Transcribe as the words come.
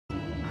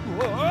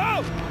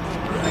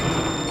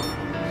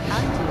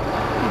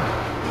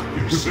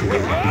You're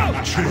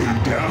still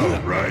chained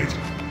down, right?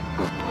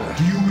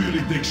 Do you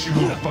really think she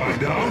won't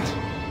find out?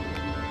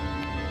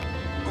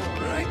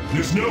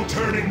 There's no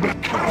turning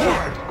back,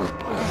 coward!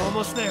 I'm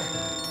almost there.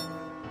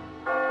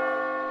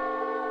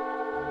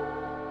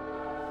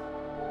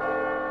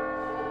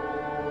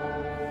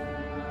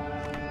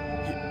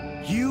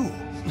 You!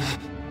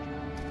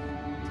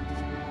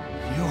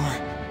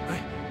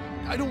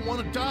 I don't want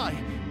to die!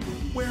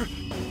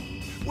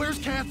 Where's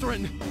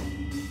Catherine?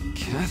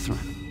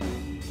 Catherine?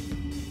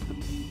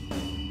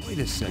 Wait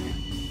a second.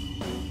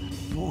 That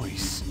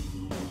voice.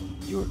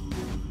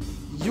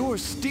 You're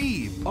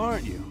Steve,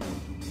 aren't you?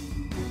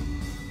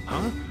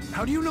 Huh?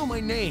 How do you know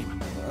my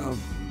name?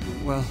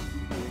 Well...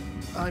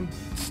 I'm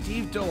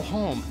Steve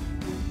Delhomme.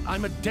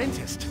 I'm a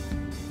dentist.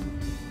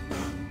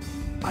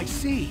 I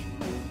see.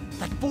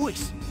 That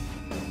voice.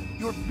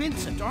 You're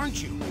Vincent,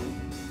 aren't you?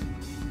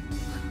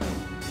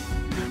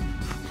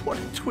 What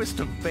a twist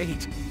of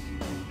fate.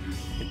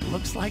 It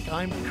looks like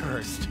I'm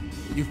cursed.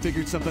 You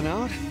figured something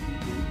out?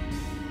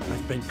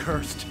 I've been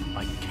cursed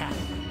by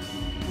Catherine.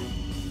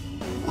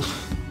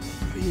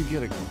 How do you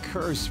get a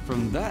curse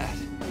from that?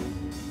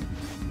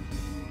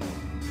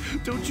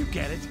 Don't you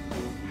get it?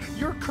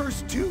 You're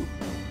cursed too.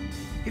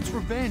 It's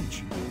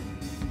revenge.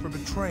 For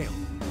betrayal.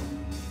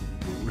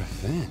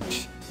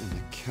 Revenge? And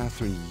the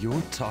Catherine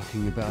you're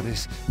talking about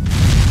is...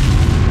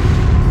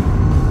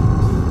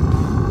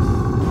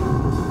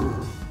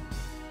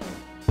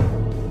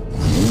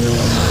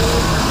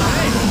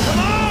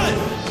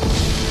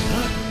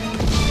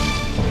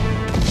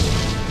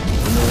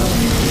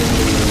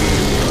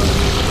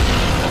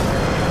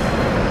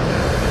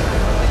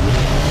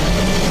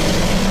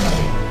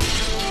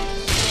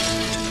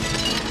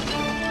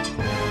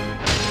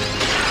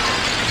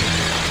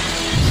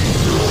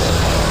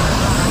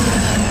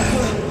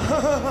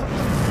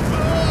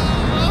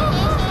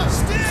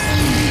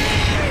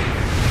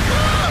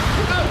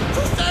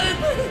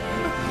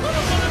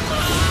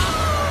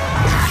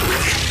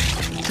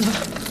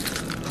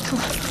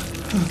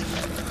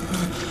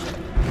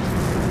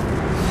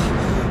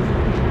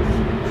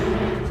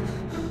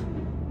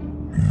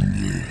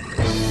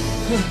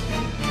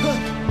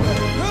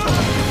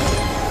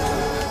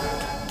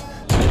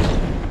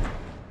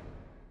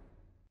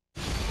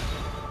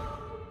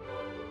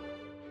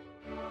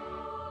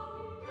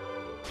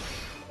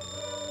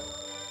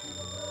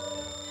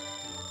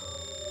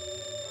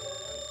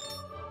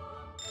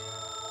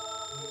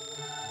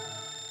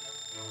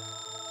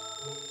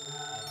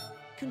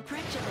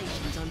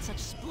 Congratulations on such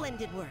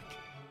splendid work.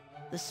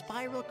 The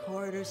spiral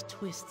corridor's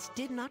twists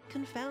did not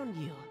confound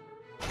you.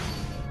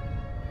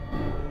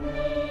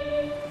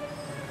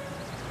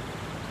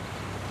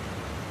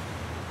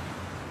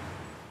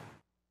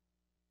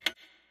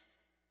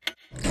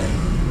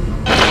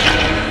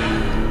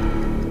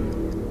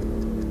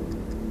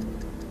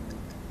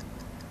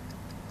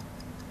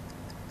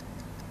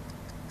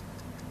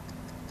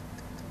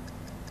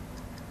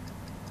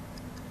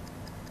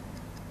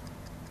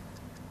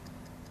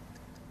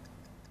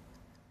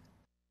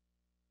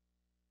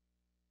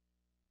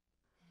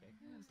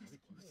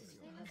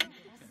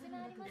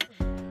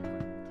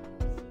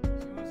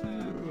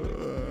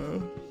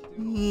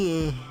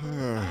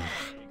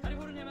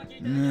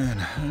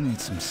 Man, I need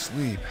some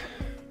sleep.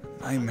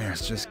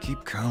 Nightmares just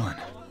keep coming.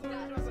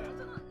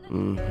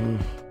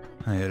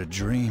 I had a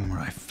dream where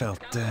I felt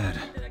dead,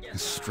 and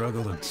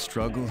struggled,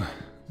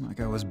 like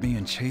I was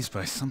being chased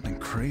by something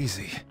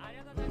crazy.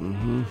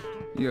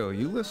 Yo,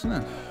 you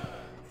listening?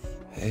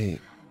 Hey,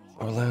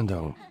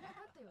 Orlando.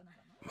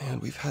 Man,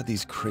 we've had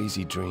these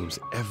crazy dreams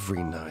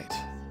every night.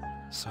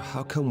 So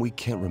how come we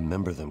can't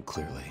remember them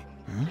clearly?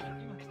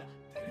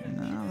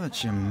 Now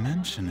that you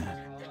mention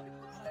it...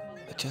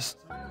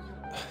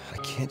 I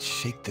can't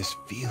shake this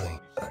feeling.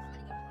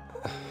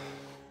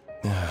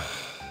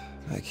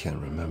 I can't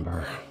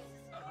remember.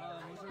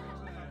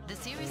 The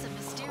series of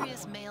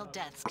mysterious male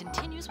deaths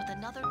continues with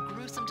another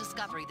gruesome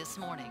discovery this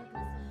morning.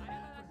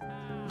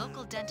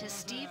 Local dentist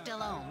Steve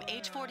Delhomme,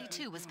 age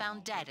 42, was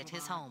found dead at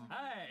his home.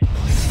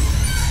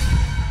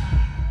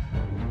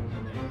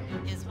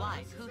 His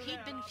wife, who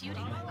he'd been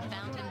feuding with,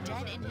 found him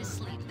dead in his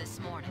sleep this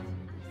morning.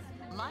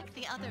 Like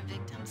the other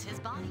victims, his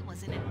body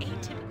was in an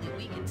atypically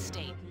weakened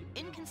state,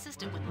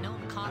 inconsistent with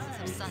known causes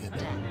of sudden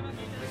death.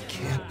 It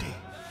can't be.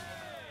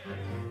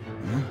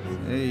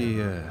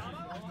 Hey,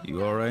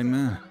 you alright,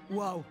 man?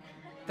 Whoa.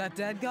 That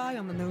dead guy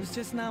on the news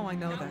just now, I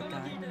know that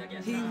guy.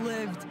 He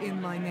lived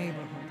in my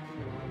neighborhood.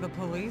 The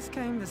police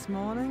came this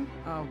morning?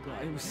 Oh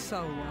god, it was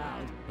so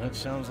loud. That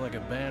sounds like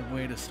a bad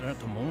way to start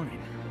the morning.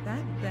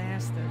 That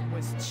bastard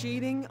was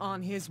cheating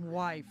on his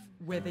wife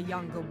with a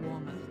younger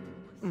woman.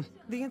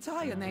 The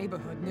entire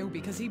neighborhood knew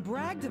because he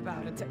bragged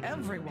about it to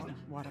everyone.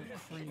 What a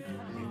creep.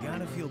 You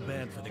gotta feel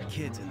bad for the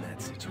kids in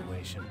that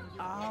situation.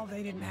 Oh,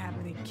 they didn't have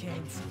any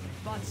kids.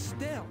 But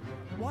still,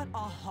 what a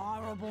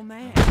horrible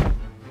man.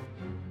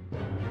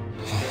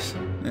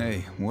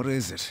 Hey, what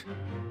is it?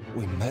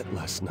 We met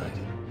last night.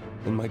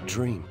 In my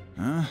dream.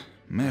 Huh?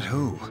 Met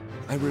who?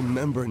 I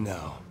remember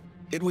now.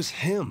 It was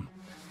him.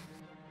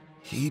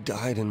 He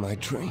died in my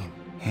dream.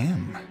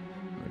 Him?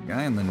 The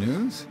guy in the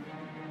news?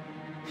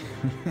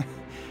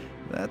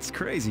 That's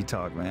crazy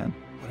talk, man.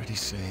 What did he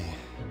say?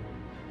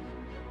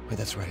 Wait,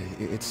 that's right.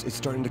 It's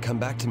starting to come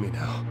back to me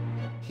now.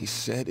 He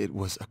said it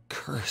was a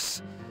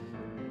curse.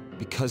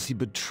 Because he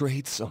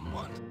betrayed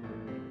someone.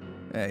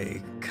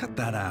 Hey, cut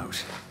that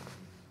out.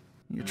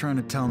 You're trying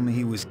to tell me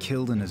he was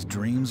killed in his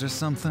dreams or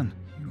something?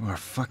 You are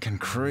fucking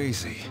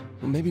crazy.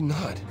 Well, maybe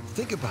not.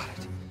 Think about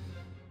it.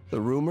 The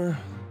rumor,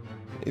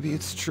 maybe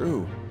it's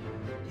true.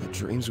 The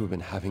dreams we've been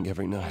having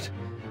every night.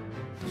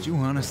 Did you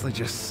honestly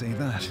just say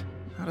that?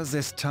 How does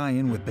this tie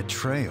in with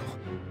betrayal?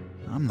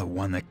 I'm the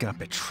one that got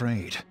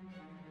betrayed.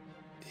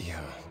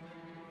 Yeah,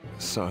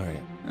 sorry.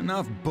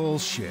 Enough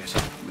bullshit.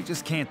 We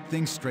just can't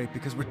think straight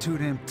because we're too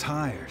damn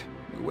tired.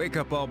 We wake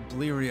up all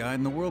bleary-eyed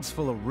and the world's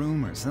full of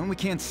rumors. Then we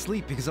can't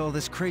sleep because all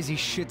this crazy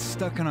shit's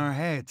stuck in our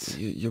heads.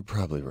 You're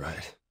probably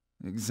right.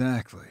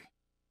 Exactly.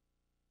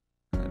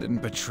 I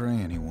didn't betray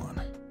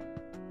anyone.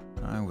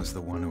 I was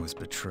the one who was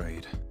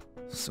betrayed.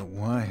 So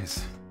why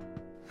is...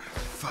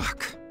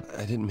 Fuck.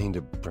 I didn't mean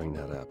to bring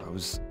that up. I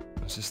was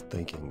just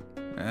thinking...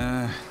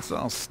 It's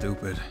all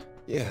stupid.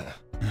 Yeah.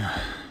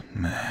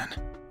 Man.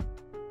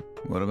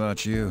 What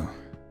about you?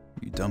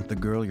 You dumped the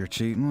girl you're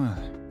cheating with?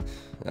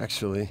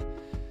 Actually,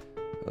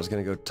 I was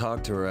gonna go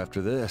talk to her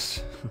after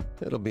this.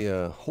 It'll be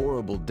a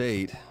horrible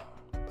date,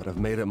 but I've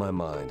made up my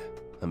mind.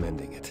 I'm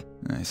ending it.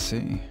 I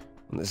see.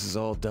 When this is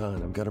all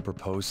done, I'm gonna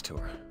propose to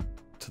her.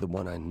 To the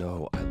one I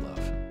know I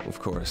love. Of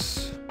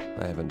course,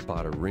 I haven't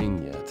bought a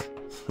ring yet.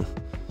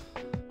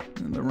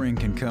 The ring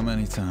can come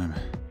anytime.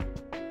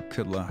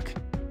 Good luck.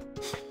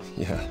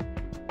 Yeah.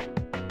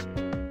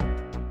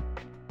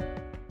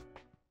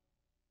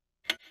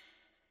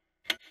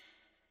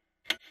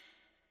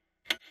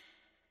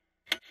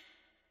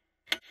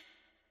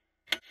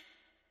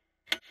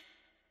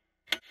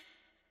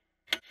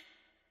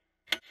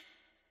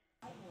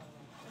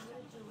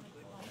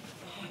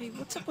 Hey,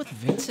 what's up with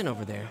Vincent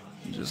over there?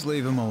 Just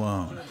leave him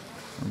alone.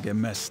 Don't get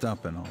messed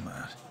up and all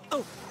that.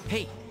 Oh,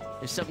 hey,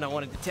 there's something I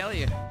wanted to tell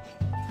you.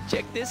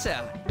 Check this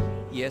out.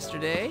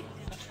 Yesterday,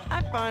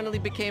 I finally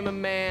became a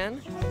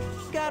man.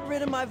 Got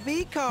rid of my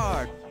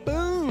V-card.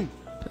 Boom!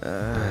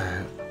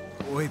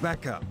 Wait,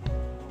 back up.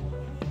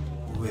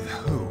 With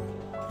who?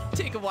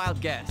 Take a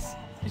wild guess.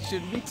 It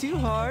shouldn't be too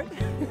hard.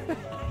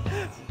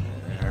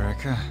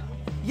 Erica?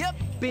 Yep,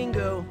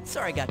 bingo.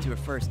 Sorry I got to her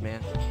first,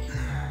 man.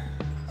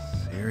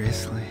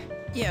 Seriously?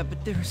 Yeah,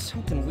 but there was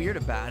something weird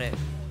about it.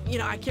 You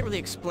know, I can't really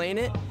explain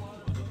it.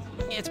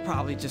 It's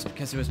probably just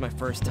because it was my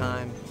first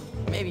time.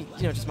 Maybe,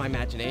 you know, just my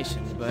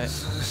imagination, but...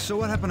 So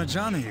what happened to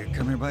Johnny? You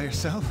come here by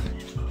yourself?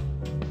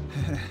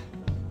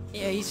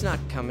 Yeah, he's not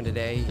coming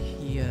today.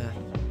 He,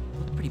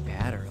 looked pretty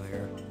bad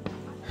earlier.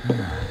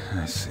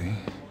 I see.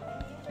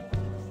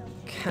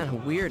 Kinda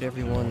weird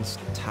everyone's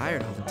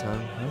tired all the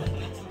time, huh?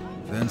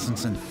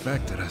 Vincent's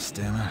infected us,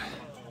 damn it.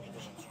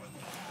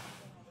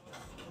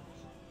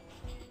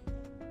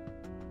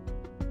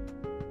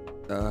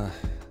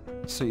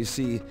 So you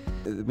see,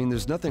 I mean,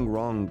 there's nothing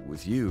wrong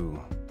with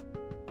you.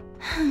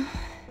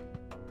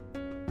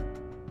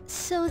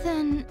 So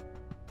then,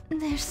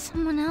 there's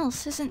someone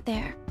else, isn't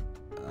there?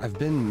 I've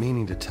been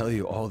meaning to tell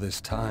you all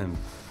this time,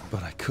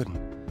 but I couldn't.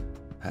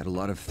 I had a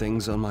lot of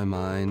things on my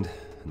mind,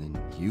 and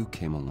then you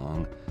came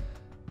along.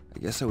 I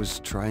guess I was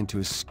trying to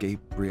escape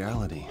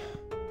reality.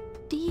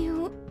 Do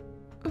you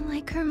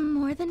like her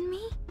more than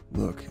me?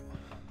 Look,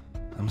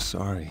 I'm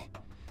sorry.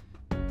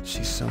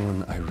 She's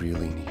someone I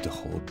really need to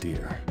hold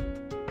dear.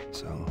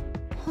 So...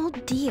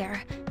 Hold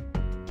dear.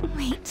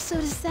 Wait, so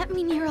does that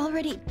mean you're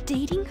already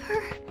dating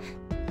her?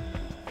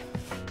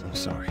 I'm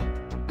sorry.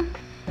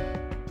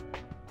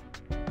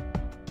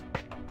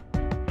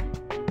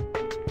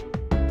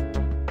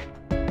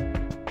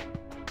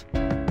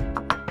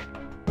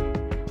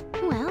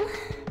 Well,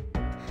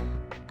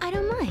 I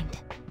don't mind.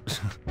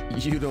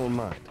 You don't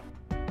mind?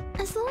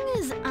 As long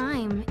as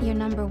I'm your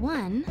number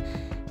one,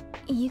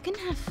 you can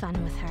have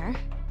fun with her.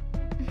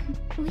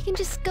 We can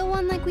just go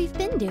on like we've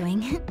been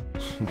doing.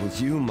 Well,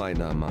 you might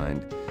not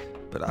mind,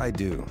 but I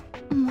do.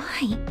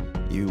 Why?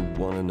 You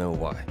want to know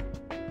why?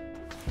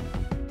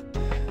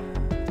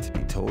 To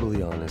be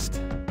totally honest,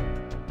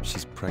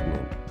 she's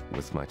pregnant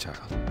with my child.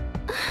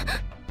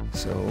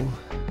 So,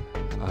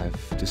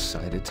 I've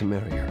decided to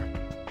marry her.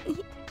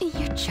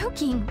 You're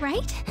joking,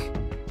 right?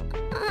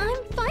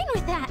 I'm fine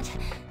with that.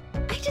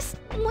 I just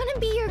want to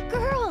be your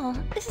girl,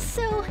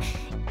 so...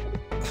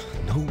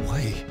 No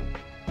way.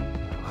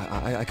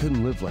 I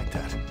couldn't live like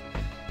that.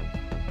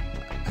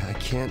 I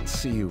can't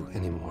see you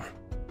anymore.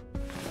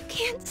 You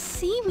can't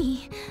see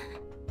me.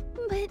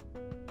 But...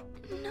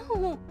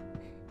 no.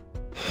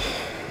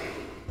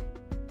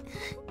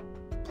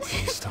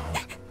 Please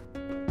don't.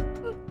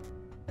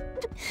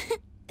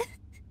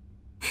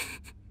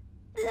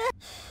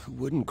 Who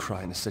wouldn't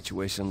cry in a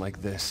situation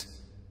like this?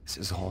 This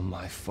is all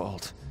my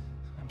fault.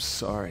 I'm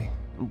sorry.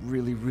 I'm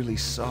really, really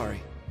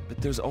sorry.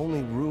 But there's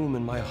only room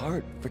in my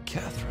heart for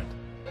Catherine.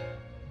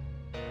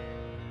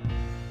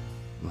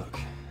 Look,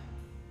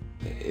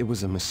 It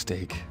was a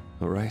mistake,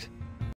 all right?